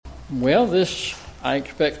Well, this I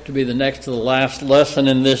expect to be the next to the last lesson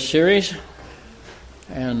in this series.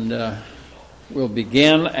 And we'll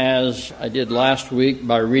begin, as I did last week,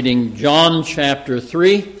 by reading John chapter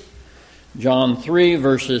 3. John 3,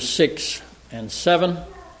 verses 6 and 7.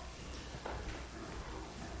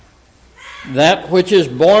 That which is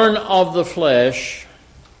born of the flesh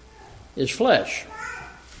is flesh.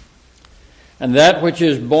 And that which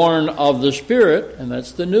is born of the Spirit, and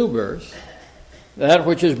that's the new birth, that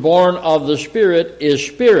which is born of the Spirit is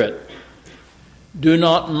spirit. Do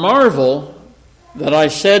not marvel that I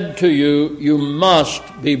said to you, you must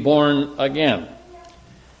be born again.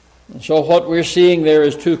 And so what we're seeing there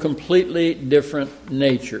is two completely different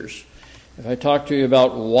natures. If I talk to you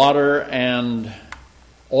about water and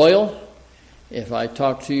oil, if I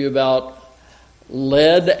talk to you about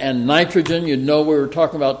lead and nitrogen, you'd know we were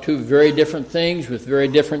talking about two very different things with very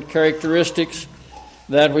different characteristics.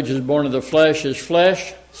 That which is born of the flesh is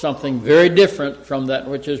flesh, something very different from that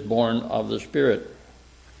which is born of the Spirit.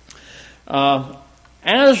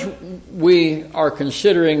 As we are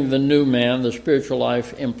considering the new man, the spiritual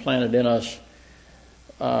life implanted in us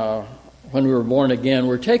when we were born again,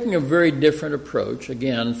 we're taking a very different approach,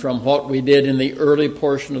 again, from what we did in the early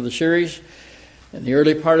portion of the series. In the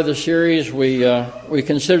early part of the series, we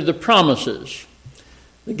considered the promises,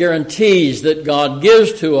 the guarantees that God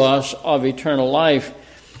gives to us of eternal life.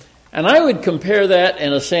 And I would compare that,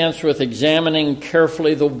 in a sense, with examining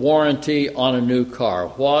carefully the warranty on a new car.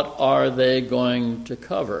 What are they going to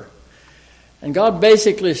cover? And God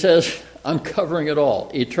basically says, I'm covering it all.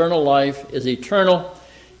 Eternal life is eternal.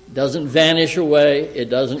 It doesn't vanish away. It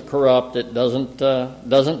doesn't corrupt. It doesn't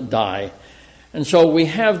die. And so we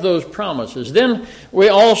have those promises. Then we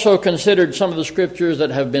also considered some of the scriptures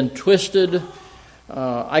that have been twisted.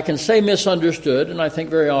 I can say misunderstood, and I think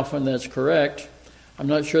very often that's correct. I'm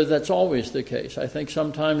not sure that's always the case. I think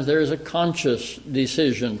sometimes there is a conscious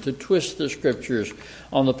decision to twist the scriptures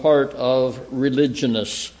on the part of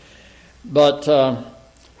religionists. But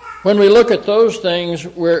when we look at those things,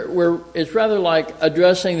 it's rather like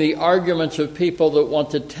addressing the arguments of people that want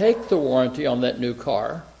to take the warranty on that new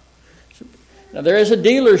car. Now, there is a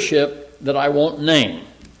dealership that I won't name.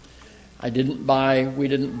 We didn't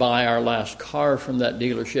buy our last car from that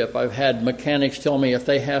dealership. I've had mechanics tell me if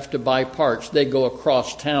they have to buy parts, they go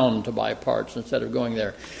across town to buy parts instead of going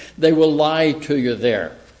there. They will lie to you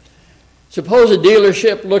there. Suppose a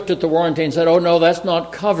dealership looked at the warranty and said, oh no, that's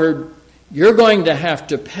not covered. You're going to have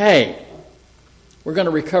to pay. We're going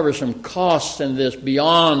to recover some costs in this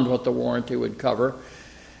beyond what the warranty would cover.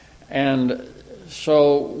 And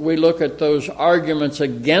so we look at those arguments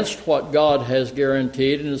against what God has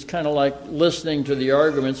guaranteed, and it's kind of like listening to the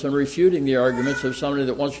arguments and refuting the arguments of somebody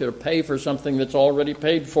that wants you to pay for something that's already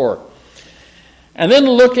paid for. And then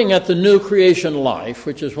looking at the new creation life,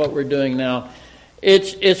 which is what we're doing now,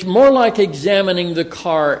 it's more like examining the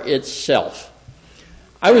car itself.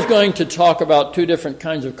 I was going to talk about two different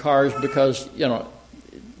kinds of cars because,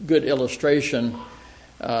 good illustration.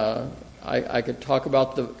 I could talk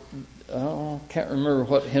about I can't remember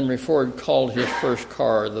what Henry Ford called his first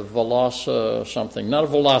car, the Velosa something. Not a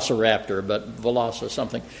Velociraptor, but Velosa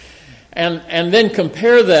something. And then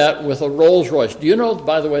compare that with a Rolls-Royce. Do you know,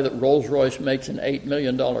 by the way, that Rolls-Royce makes an $8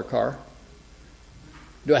 million car?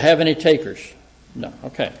 Do I have any takers? No.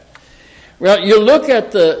 Okay. Well, you look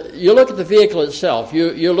at the vehicle itself.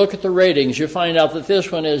 You look at the ratings. You find out that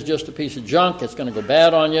this one is just a piece of junk. It's going to go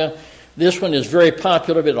bad on you. This one is very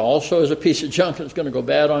popular, but it also is a piece of junk that's going to go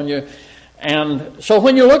bad on you. And so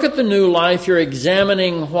when you look at the new life, you're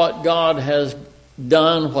examining what God has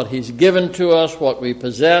done, what He's given to us, what we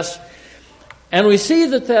possess. And we see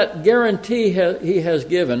that guarantee He has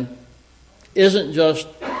given isn't just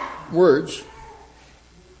words.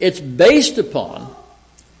 It's based upon,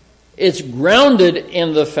 it's grounded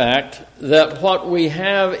in the fact that what we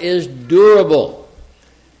have is durable.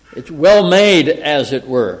 It's well made, as it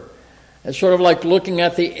were. It's sort of like looking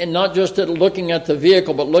at not just looking at the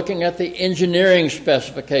vehicle, but looking at the engineering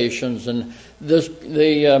specifications and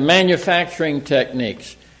the manufacturing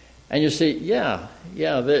techniques. And you see,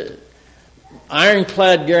 the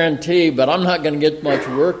ironclad guarantee, but I'm not going to get much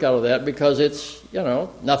work out of that because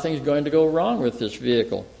nothing's going to go wrong with this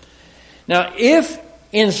vehicle. Now, if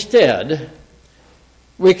instead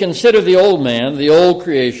we consider the old man, the old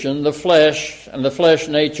creation, the flesh, and the flesh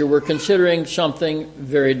nature, we're considering something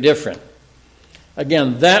very different.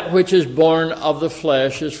 Again, that which is born of the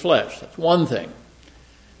flesh is flesh. That's one thing.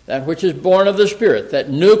 That which is born of the Spirit, that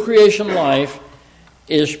new creation life,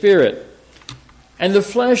 is spirit. And the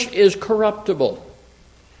flesh is corruptible.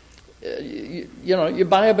 You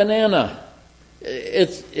buy a banana.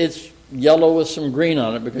 It's yellow with some green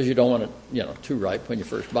on it because you don't want it, too ripe when you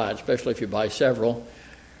first buy it, especially if you buy several.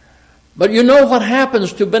 But you know what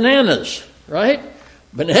happens to bananas, right?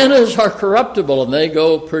 Bananas are corruptible and they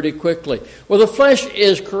go pretty quickly. Well, the flesh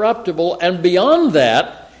is corruptible, and beyond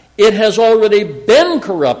that, it has already been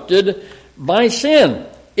corrupted by sin.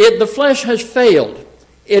 The flesh has failed.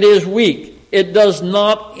 It is weak. It does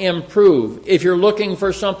not improve. If you're looking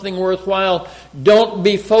for something worthwhile, don't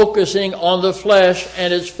be focusing on the flesh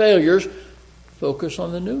and its failures. Focus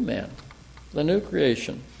on the new man, the new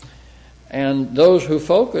creation. And those who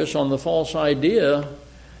focus on the false idea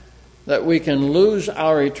that we can lose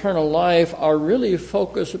our eternal life are really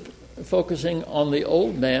focusing on the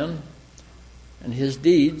old man and his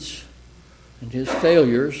deeds and his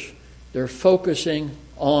failures. They're focusing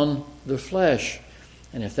on the flesh.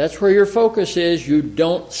 And if that's where your focus is, you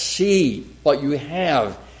don't see what you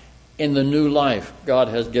have in the new life God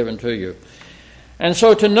has given to you. And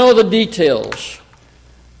so to know the details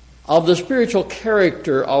of the spiritual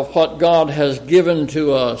character of what God has given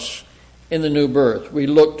to us in the new birth, we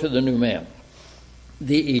look to the new man,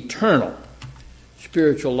 the eternal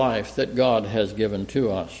spiritual life that God has given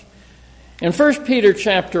to us. In 1 Peter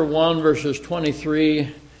chapter 1, verses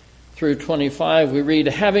 23 through 25, we read,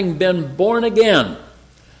 having been born again,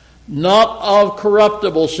 not of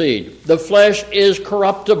corruptible seed. The flesh is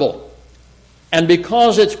corruptible. And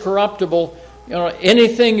because it's corruptible,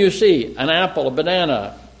 anything you see, an apple, a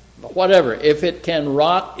banana, whatever, if it can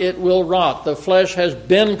rot, it will rot. The flesh has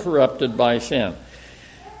been corrupted by sin.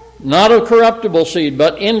 Not of corruptible seed,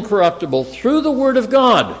 but incorruptible, through the word of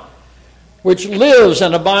God, which lives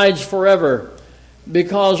and abides forever,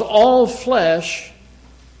 because all flesh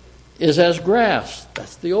is as grass.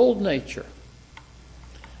 That's the old nature.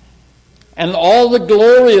 And all the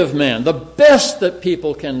glory of man, the best that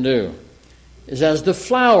people can do, is as the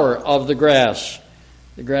flower of the grass.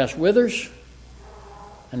 The grass withers,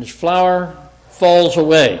 and its flower falls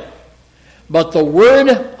away. But the word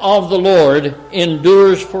of the Lord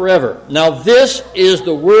endures forever. Now this is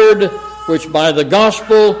the word which by the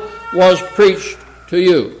gospel was preached to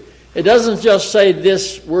you. It doesn't just say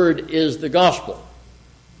this word is the gospel.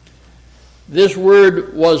 This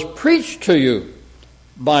word was preached to you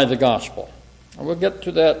by the gospel. And we'll get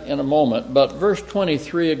to that in a moment. But verse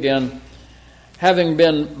 23 again, having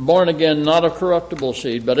been born again, not of corruptible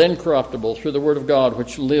seed, but incorruptible, through the word of God,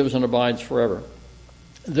 which lives and abides forever.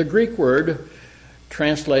 The Greek word,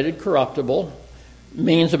 translated corruptible,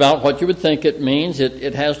 means about what you would think it means.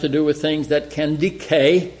 It has to do with things that can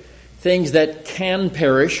decay, things that can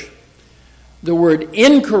perish. The word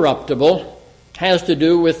incorruptible has to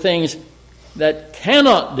do with things that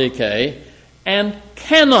cannot decay and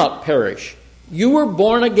cannot perish. You were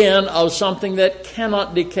born again of something that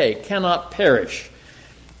cannot decay, cannot perish.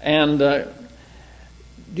 And do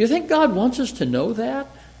you think God wants us to know that?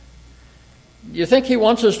 Do you think He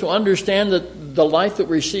wants us to understand that the life that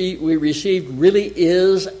we received really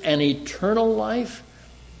is an eternal life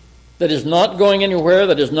that is not going anywhere,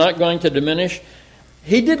 that is not going to diminish?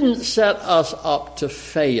 He didn't set us up to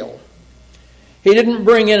fail. He didn't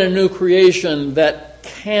bring in a new creation that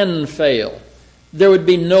can fail. There would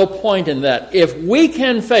be no point in that. If we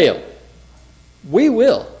can fail, we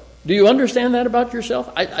will. Do you understand that about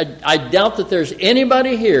yourself? I doubt that there's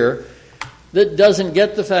anybody here that doesn't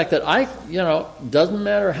get the fact that doesn't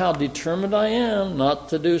matter how determined I am not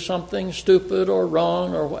to do something stupid or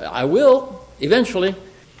wrong, or I will eventually.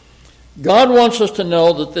 God wants us to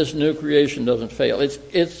know that this new creation doesn't fail.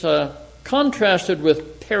 It's contrasted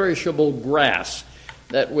with perishable grass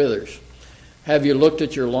that withers. Have you looked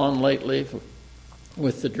at your lawn lately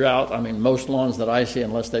with the drought? I mean, most lawns that I see,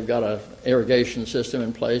 unless they've got an irrigation system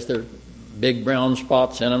in place, there are big brown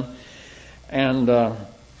spots in them. And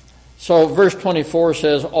so verse 24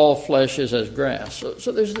 says, all flesh is as grass.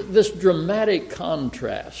 So there's this dramatic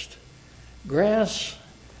contrast. Grass,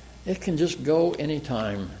 it can just go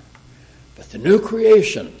anytime. But the new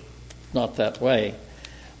creation, not that way.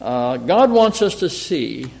 God wants us to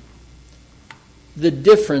see the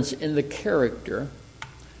difference in the character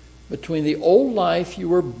between the old life you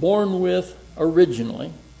were born with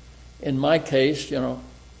originally, in my case,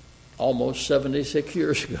 almost 76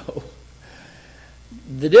 years ago.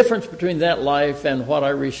 The difference between that life and what I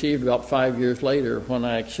received about 5 years later when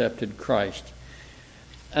I accepted Christ.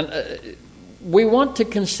 And we want to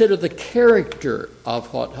consider the character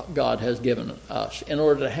of what God has given us in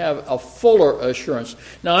order to have a fuller assurance.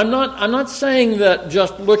 Now, I'm not saying that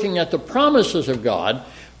just looking at the promises of God,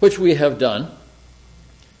 which we have done,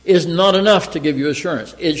 is not enough to give you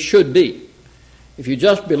assurance. It should be. If you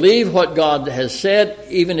just believe what God has said,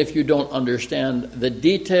 even if you don't understand the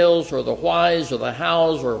details or the whys or the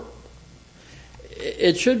hows or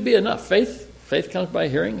it should be enough. Faith comes by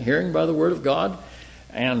hearing, hearing by the Word of God,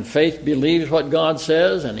 and faith believes what God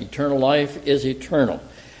says, and eternal life is eternal.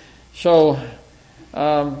 So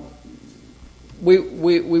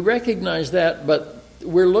we recognize that, but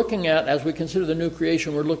we're looking at, as we consider the new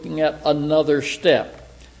creation, we're looking at another step.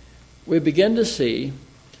 We begin to see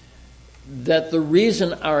that the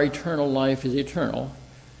reason our eternal life is eternal,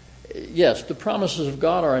 yes, the promises of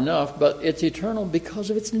God are enough, but it's eternal because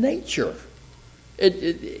of its nature.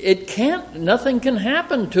 It can't, nothing can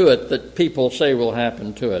happen to it that people say will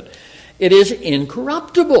happen to it. It is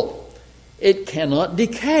incorruptible. It cannot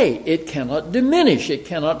decay. It cannot diminish. It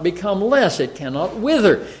cannot become less. It cannot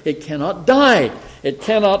wither. It cannot die. It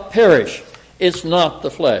cannot perish. It's not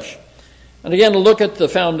the flesh. And again, to look at the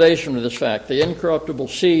foundation of this fact, the incorruptible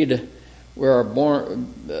seed we are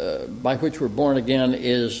born, by which we're born again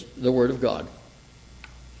is the Word of God,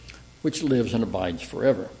 which lives and abides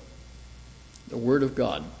forever. The Word of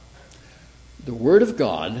God. The Word of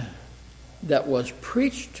God that was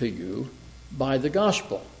preached to you by the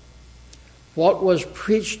gospel. What was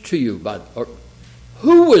preached to you by, or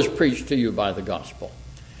who was preached to you by the gospel?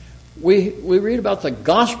 We read about the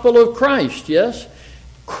gospel of Christ, yes?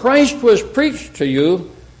 Christ was preached to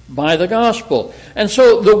you by the gospel. And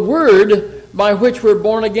so the word by which we're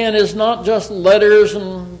born again is not just letters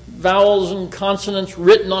and vowels and consonants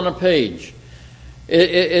written on a page.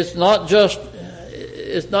 It's not just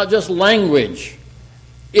language.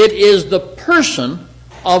 It is the person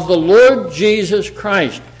of the Lord Jesus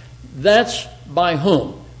Christ. That's by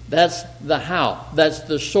whom. That's the how. That's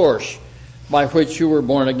the source by which you were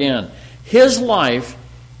born again. His life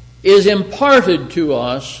is imparted to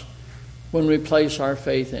us when we place our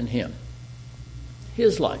faith in Him.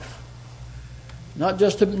 His life. Not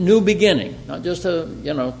just a new beginning. Not just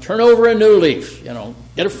turn over a new leaf.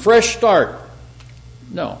 Get a fresh start.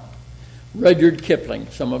 No. Rudyard Kipling.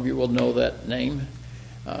 Some of you will know that name.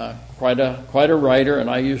 Quite a writer, and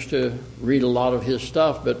I used to read a lot of his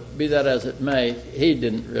stuff, but be that as it may, he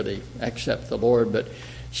didn't really accept the Lord. But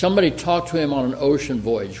somebody talked to him on an ocean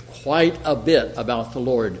voyage quite a bit about the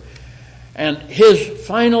Lord. And his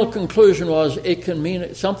final conclusion was, it can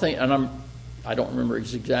mean something, and I don't remember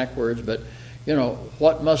his exact words, but,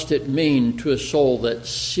 what must it mean to a soul that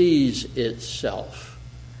sees itself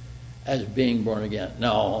as being born again?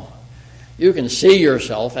 No. You can see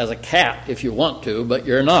yourself as a cat if you want to, but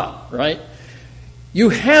you're not, right? You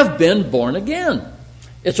have been born again.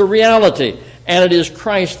 It's a reality, and it is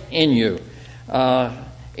Christ in you.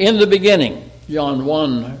 In the beginning, John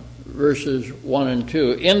 1, verses 1 and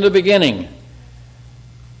 2, in the beginning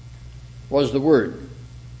was the Word.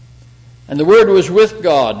 And the Word was with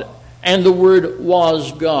God, and the Word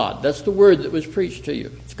was God. That's the word that was preached to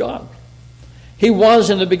you. It's God. He was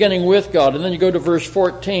in the beginning with God. And then you go to verse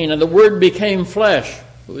 14, and the Word became flesh.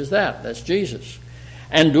 Who is that? That's Jesus.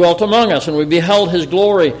 And dwelt among us, and we beheld His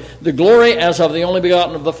glory, the glory as of the only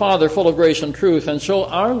begotten of the Father, full of grace and truth. And so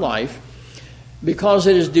our life, because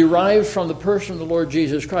it is derived from the person of the Lord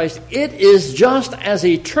Jesus Christ, it is just as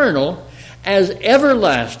eternal, as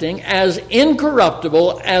everlasting, as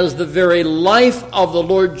incorruptible as the very life of the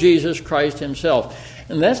Lord Jesus Christ Himself.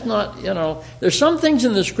 And that's not, there's some things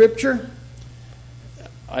in the Scripture,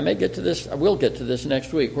 I will get to this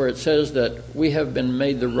next week, where it says that we have been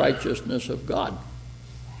made the righteousness of God.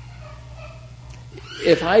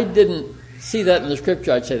 If I didn't see that in the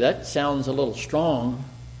Scripture, I'd say that sounds a little strong.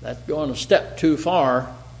 That's going a step too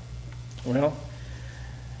far. Well,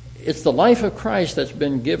 it's the life of Christ that's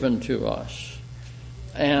been given to us.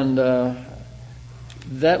 And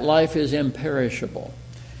that life is imperishable.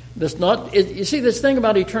 You see, this thing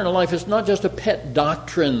about eternal life is not just a pet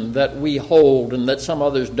doctrine that we hold and that some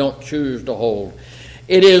others don't choose to hold.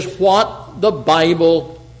 It is what the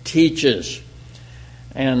Bible teaches.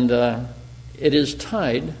 And it is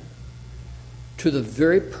tied to the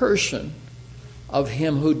very person of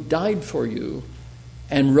Him who died for you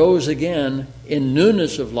and rose again in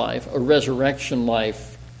newness of life, a resurrection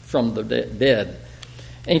life from the dead.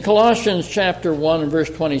 In Colossians chapter 1 and verse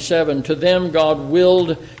 27, to them God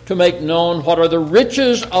willed to make known what are the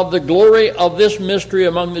riches of the glory of this mystery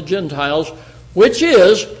among the Gentiles, which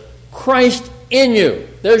is Christ in you.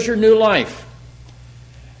 There's your new life.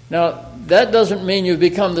 Now, that doesn't mean you've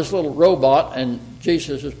become this little robot and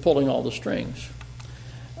Jesus is pulling all the strings.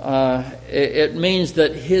 It means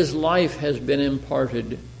that His life has been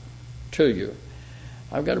imparted to you.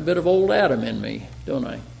 I've got a bit of old Adam in me, don't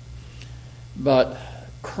I? But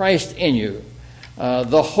Christ in you,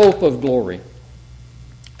 the hope of glory.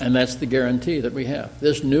 And that's the guarantee that we have.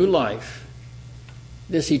 This new life,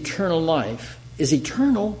 this eternal life, is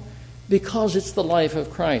eternal because it's the life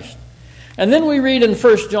of Christ. And then we read in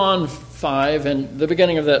 1 John 5, and the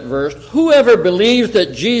beginning of that verse, whoever believes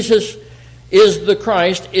that Jesus is the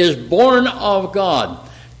Christ is born of God.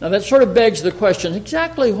 Now that sort of begs the question,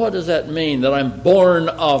 exactly what does that mean, that I'm born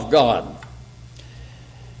of God?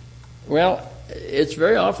 Well, it's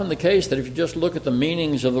very often the case that if you just look at the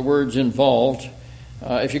meanings of the words involved,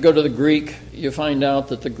 if you go to the Greek, you find out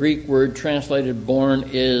that the Greek word translated born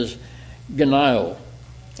is genao,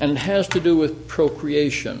 and it has to do with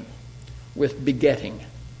procreation, with begetting.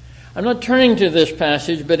 I'm not turning to this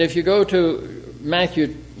passage, but if you go to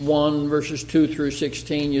Matthew 1, verses 2 through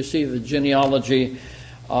 16, you see the genealogy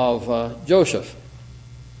of Joseph.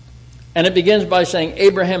 And it begins by saying,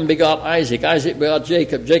 Abraham begot Isaac, Isaac begot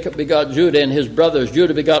Jacob, Jacob begot Judah and his brothers,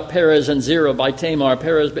 Judah begot Perez and Zerah by Tamar,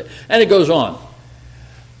 and it goes on.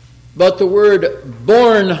 But the word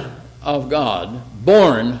born of God,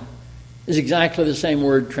 born, is exactly the same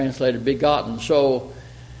word translated begotten. So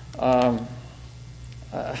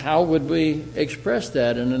how would we express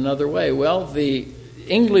that in another way? Well, the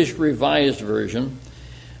English Revised Version,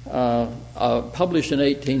 published in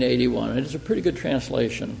 1881, and it's a pretty good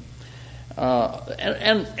translation,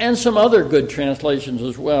 and some other good translations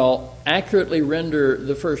as well, accurately render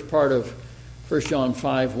the first part of 1 John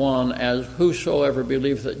 5:1 as whosoever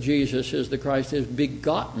believes that Jesus is the Christ is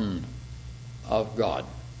begotten of God.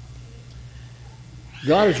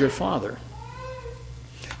 God is your Father.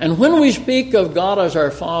 And when we speak of God as our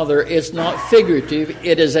Father, it's not figurative.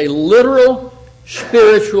 It is a literal,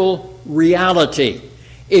 spiritual reality.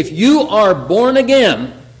 If you are born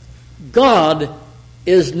again, God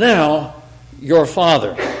is now your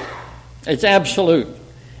Father. It's absolute.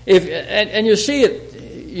 And you see it,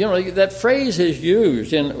 that phrase is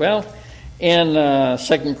used in 2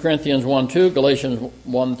 Corinthians 1:2, Galatians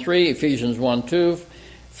 1:3, Ephesians 1:2,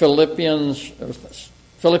 Philippians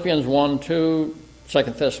 1:2,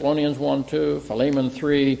 2 Thessalonians 1:2, Philemon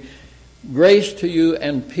 3. Grace to you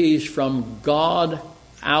and peace from God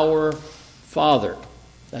our Father.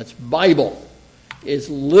 That's Bible. It's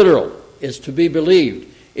literal. It's to be believed.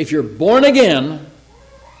 If you're born again,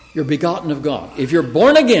 you're begotten of God. If you're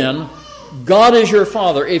born again, God is your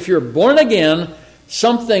Father. If you're born again,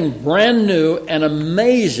 something brand new and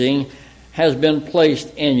amazing has been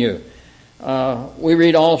placed in you. We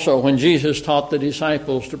read also when Jesus taught the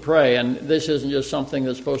disciples to pray, and this isn't just something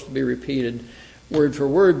that's supposed to be repeated word for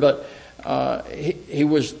word, but he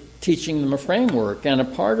was teaching them a framework, and a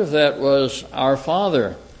part of that was, Our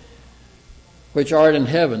Father, which art in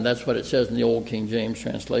heaven. That's what it says in the Old King James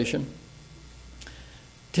translation.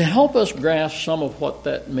 To help us grasp some of what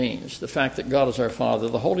that means, the fact that God is our Father,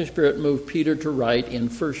 the Holy Spirit moved Peter to write in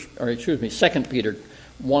 2 Peter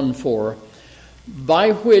 1:4,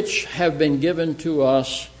 by which have been given to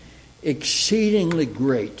us exceedingly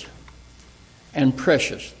great and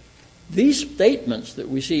precious. These statements that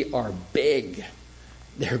we see are big.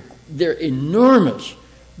 They're enormous.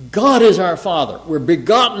 God is our Father. We're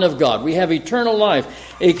begotten of God. We have eternal life.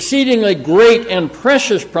 Exceedingly great and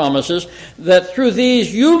precious promises, that through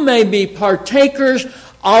these you may be partakers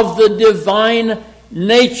of the divine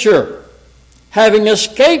nature, having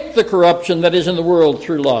escaped the corruption that is in the world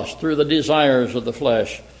through lust, through the desires of the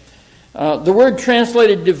flesh. The word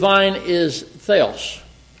translated divine is theos.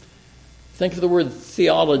 Think of the word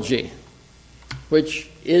theology, which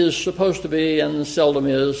is supposed to be and seldom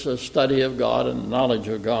is a study of God and knowledge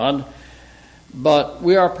of God. But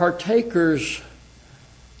we are partakers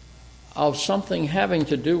of something having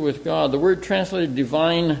to do with God. The word translated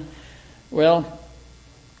divine,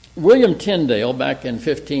 William Tyndale, back in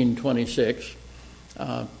 1526,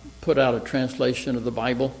 put out a translation of the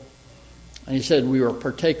Bible, and he said we were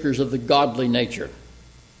partakers of the godly nature.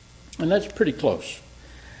 And that's pretty close.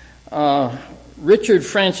 Richard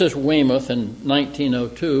Francis Weymouth in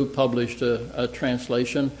 1902 published a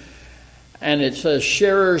translation, and it says,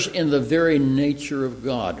 sharers in the very nature of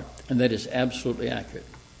God. And that is absolutely accurate.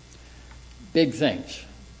 Big things.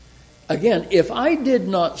 Again, if I did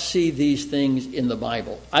not see these things in the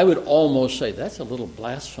Bible, I would almost say, that's a little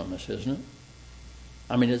blasphemous, isn't it?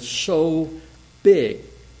 I mean, it's so big.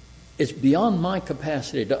 It's beyond my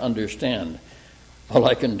capacity to understand. All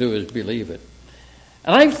I can do is believe it.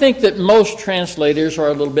 And I think that most translators are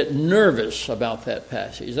a little bit nervous about that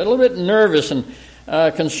passage. They're a little bit nervous and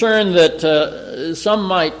concerned that some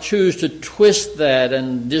might choose to twist that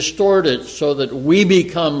and distort it so that we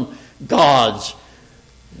become gods.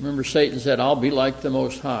 Remember, Satan said, I'll be like the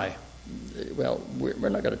Most High. Well, we're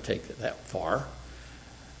not going to take it that far,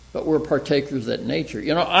 but we're partakers of that nature.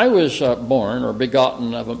 I was born or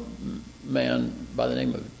begotten of a man by the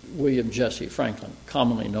name of William Jesse Franklin,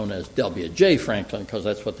 commonly known as W.J. Franklin, because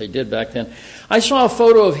that's what they did back then. I saw a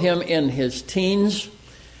photo of him in his teens,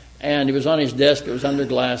 and he was on his desk. It was under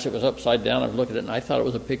glass. It was upside down. I was looking at it, and I thought it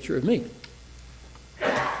was a picture of me.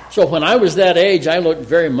 So when I was that age, I looked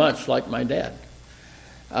very much like my dad.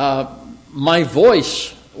 My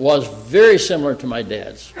voice was very similar to my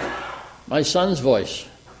dad's. My son's voice,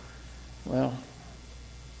 well,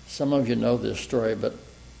 some of you know this story, but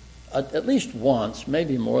at least once,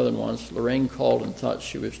 maybe more than once, Lorraine called and thought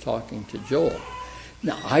she was talking to Joel.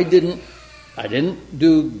 Now, I didn't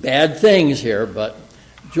do bad things here, but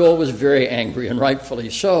Joel was very angry, and rightfully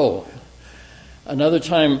so. Another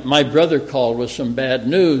time, my brother called with some bad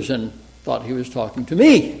news and thought he was talking to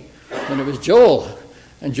me, and it was Joel.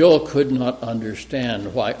 And Joel could not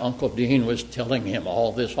understand why Uncle Dean was telling him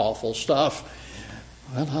all this awful stuff.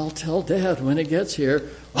 Well, I'll tell Dad when he gets here.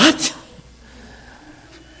 What?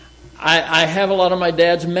 I have a lot of my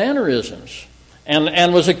dad's mannerisms,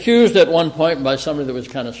 and was accused at one point by somebody that was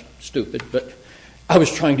kind of stupid, but I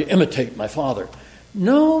was trying to imitate my father.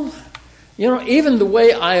 No, even the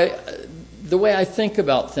way I think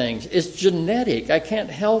about things is genetic. I can't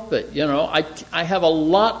help it. I have a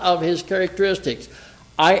lot of his characteristics.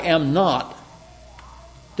 I am not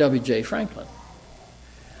W.J. Franklin.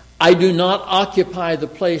 I do not occupy the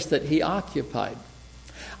place that he occupied.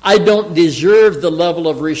 I don't deserve the level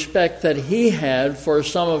of respect that he had for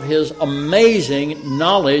some of his amazing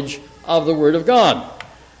knowledge of the Word of God.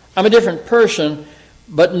 I'm a different person,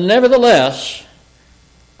 but nevertheless,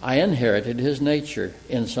 I inherited his nature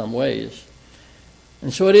in some ways.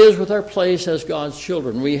 And so it is with our place as God's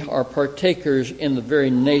children. We are partakers in the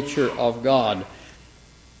very nature of God.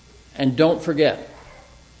 And don't forget,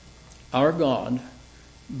 our God,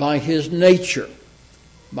 by his nature,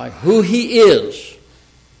 by who he is,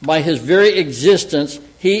 by his very existence,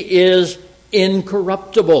 he is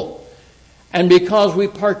incorruptible. And because we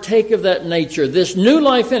partake of that nature, this new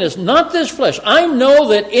life in us, not this flesh, I know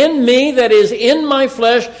that in me, that is in my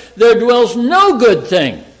flesh, there dwells no good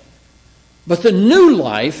thing. But the new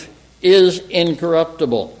life is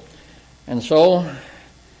incorruptible. And so,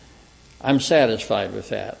 I'm satisfied with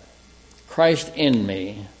that. Christ in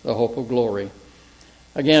me, the hope of glory.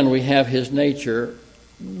 Again, we have his nature.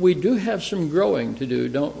 We do have some growing to do,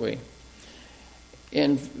 don't we?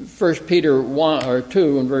 In 1 Peter 1 or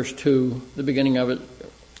 2, in verse 2, the beginning of it,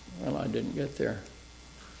 well, I didn't get there.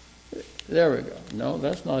 There we go. No,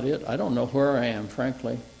 that's not it. I don't know where I am,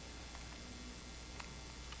 frankly.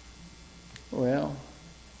 Well,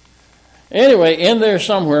 anyway, in there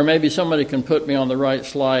somewhere, maybe somebody can put me on the right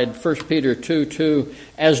slide. 1 Peter 2:2,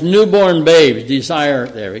 as newborn babes desire,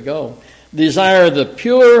 there we go, desire the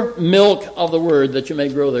pure milk of the word that you may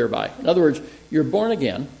grow thereby. In other words, you're born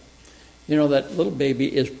again. That little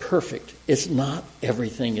baby is perfect. It's not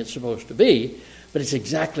everything it's supposed to be, but it's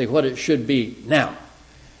exactly what it should be now.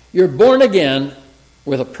 You're born again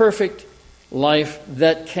with a perfect life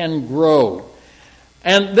that can grow.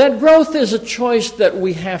 And that growth is a choice that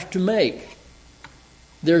we have to make.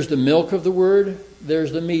 There's the milk of the Word,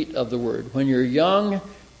 there's the meat of the Word. When you're young,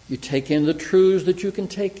 you take in the truths that you can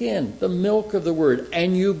take in, the milk of the Word,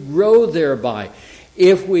 and you grow thereby.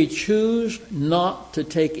 If we choose not to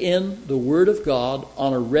take in the Word of God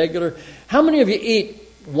on a regular... How many of you eat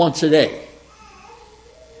once a day?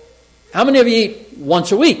 How many of you eat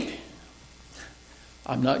once a week?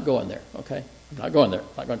 I'm not going there, okay? I'm not going there.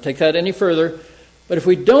 I'm not going to take that any further. But if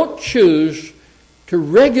we don't choose to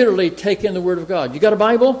regularly take in the Word of God, you got a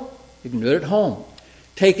Bible? You can do it at home.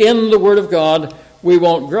 Take in the Word of God, we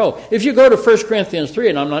won't grow. If you go to 1 Corinthians 3,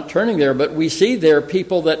 and I'm not turning there, but we see there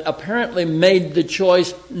people that apparently made the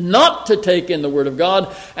choice not to take in the Word of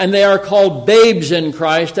God, and they are called babes in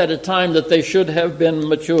Christ at a time that they should have been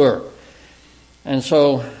mature. And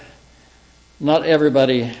so, not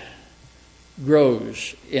everybody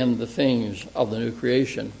grows in the things of the new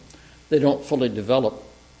creation. They don't fully develop.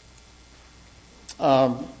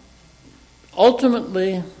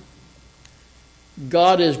 Ultimately,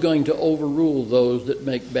 God is going to overrule those that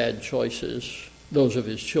make bad choices, those of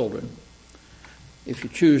his children. If you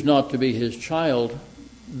choose not to be his child,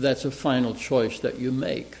 that's a final choice that you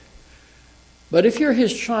make. But if you're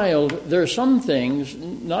his child, there are some things,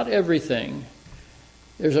 not everything.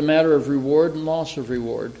 There's a matter of reward and loss of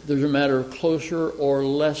reward. There's a matter of closer or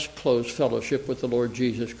less close fellowship with the Lord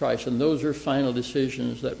Jesus Christ. And those are final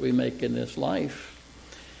decisions that we make in this life.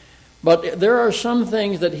 But there are some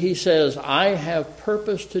things that he says, I have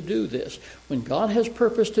purpose to do this. When God has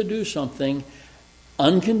purpose to do something,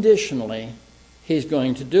 unconditionally, he's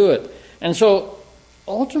going to do it. And so,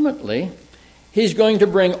 ultimately, he's going to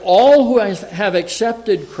bring all who have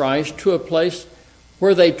accepted Christ to a place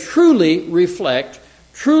where they truly reflect,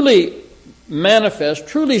 truly manifest,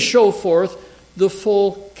 truly show forth the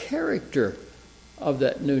full character of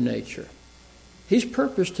that new nature. He's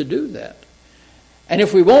purposed to do that. And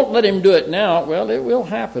if we won't let him do it now, well, it will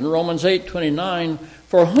happen. Romans 8:29,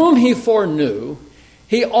 for whom he foreknew,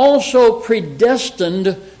 he also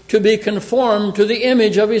predestined to be conformed to the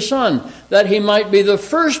image of his Son, that he might be the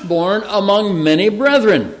firstborn among many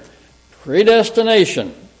brethren.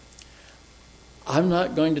 Predestination. I'm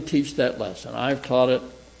not going to teach that lesson. I've taught it.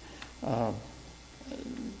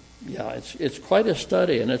 It's quite a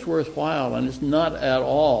study, and it's worthwhile, and it's not at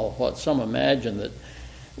all what some imagine that,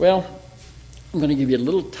 well, I'm going to give you a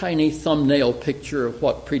little tiny thumbnail picture of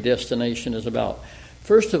what predestination is about.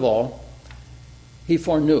 First of all, he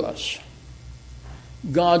foreknew us.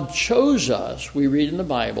 God chose us, we read in the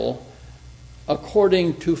Bible,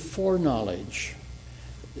 according to foreknowledge.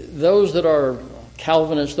 Those that are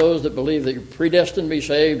Calvinists, those that believe that you're predestined to be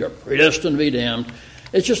saved or predestined to be damned,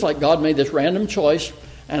 it's just like God made this random choice,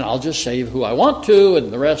 and I'll just save who I want to,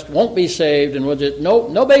 and the rest won't be saved, and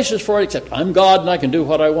no basis for it except I'm God and I can do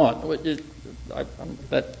what I want.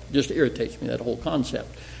 That just irritates me, that whole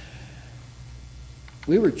concept.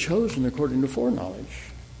 We were chosen according to foreknowledge.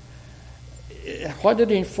 What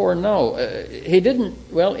did he foreknow? He didn't,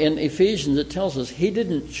 in Ephesians it tells us he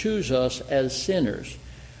didn't choose us as sinners.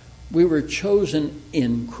 We were chosen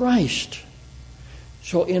in Christ.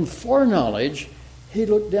 So in foreknowledge, he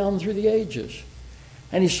looked down through the ages.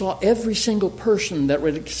 And he saw every single person that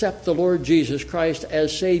would accept the Lord Jesus Christ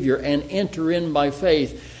as Savior and enter in by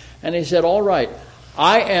faith. And he said, all right,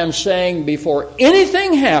 I am saying before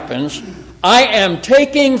anything happens, I am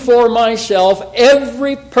taking for myself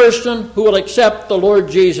every person who will accept the Lord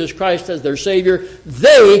Jesus Christ as their Savior.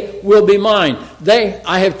 They will be mine.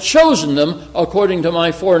 I have chosen them according to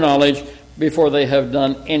my foreknowledge before they have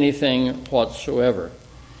done anything whatsoever.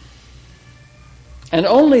 And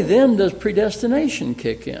only then does predestination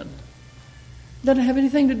kick in. It doesn't have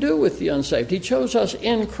anything to do with the unsaved. He chose us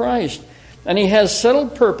in Christ. And he has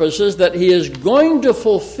settled purposes that he is going to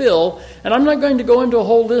fulfill. And I'm not going to go into a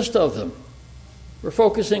whole list of them. We're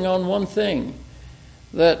focusing on one thing.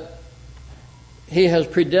 That he has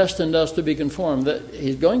predestined us to be conformed. That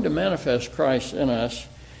he's going to manifest Christ in us.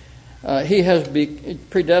 He has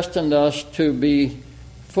predestined us to be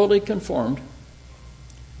fully conformed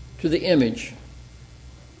to the image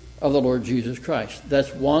of the Lord Jesus Christ.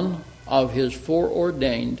 That's one of his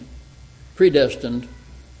foreordained, predestined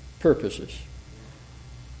purposes.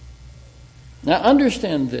 Now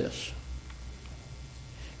understand this.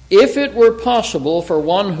 If it were possible for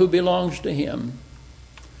one who belongs to him,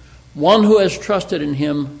 one who has trusted in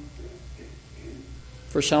him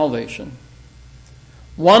for salvation,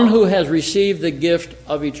 one who has received the gift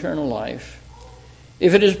of eternal life,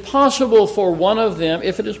 if it is possible for one of them,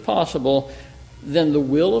 if it is possible, then the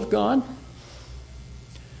will of God,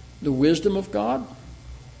 the wisdom of God,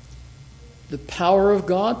 the power of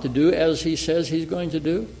God to do as he says he's going to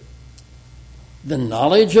do, the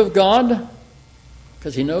knowledge of God,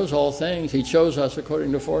 because he knows all things, he chose us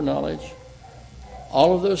according to foreknowledge,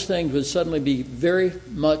 all of those things would suddenly be very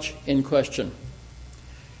much in question.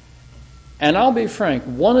 And I'll be frank,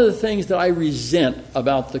 one of the things that I resent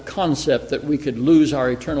about the concept that we could lose our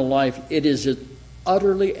eternal life, it is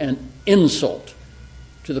utterly an insult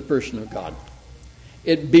to the person of God.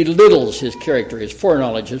 It belittles his character, his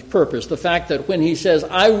foreknowledge, his purpose. The fact that when he says,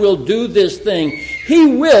 I will do this thing,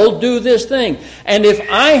 he will do this thing. And if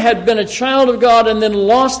I had been a child of God and then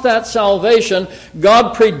lost that salvation,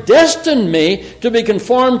 God predestined me to be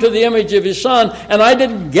conformed to the image of his Son, and I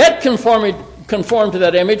didn't get conformed to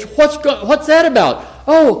that image. What's that about?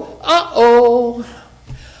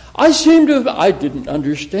 I didn't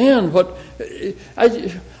understand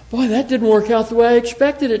boy, that didn't work out the way I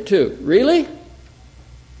expected it to. Really?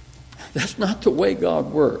 That's not the way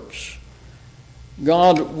God works.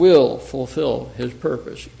 God will fulfill his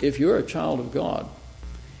purpose. If you're a child of God,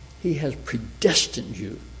 he has predestined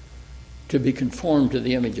you to be conformed to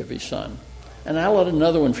the image of his Son. And I'll add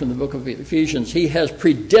another one from the book of Ephesians. He has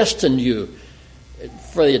predestined you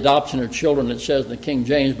for the adoption of children, it says in the King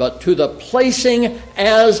James, but to the placing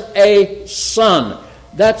as a son.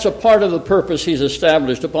 That's a part of the purpose he's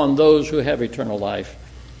established upon those who have eternal life.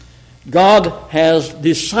 God has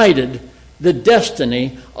decided the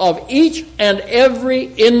destiny of each and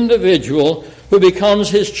every individual who becomes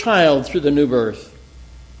his child through the new birth.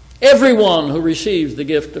 Everyone who receives the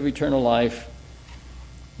gift of eternal life.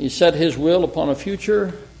 He set his will upon a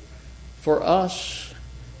future for us,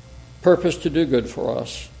 purpose to do good for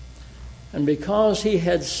us. And because he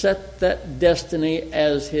had set that destiny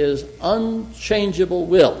as his unchangeable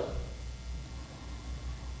will,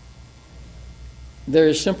 there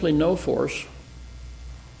is simply no force,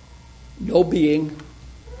 no being,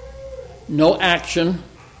 no action,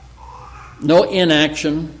 no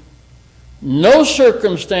inaction, no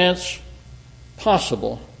circumstance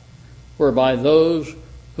possible whereby those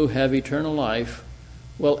who have eternal life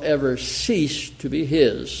will ever cease to be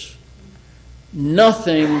His.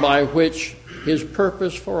 Nothing by which His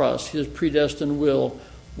purpose for us, His predestined will,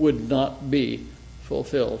 would not be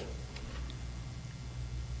fulfilled.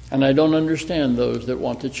 And I don't understand those that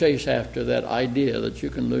want to chase after that idea that you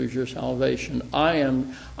can lose your salvation.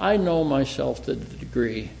 I know myself to the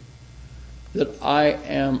degree that I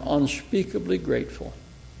am unspeakably grateful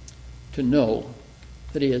to know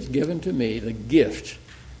that He has given to me the gift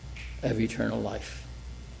of eternal life.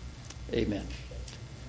 Amen.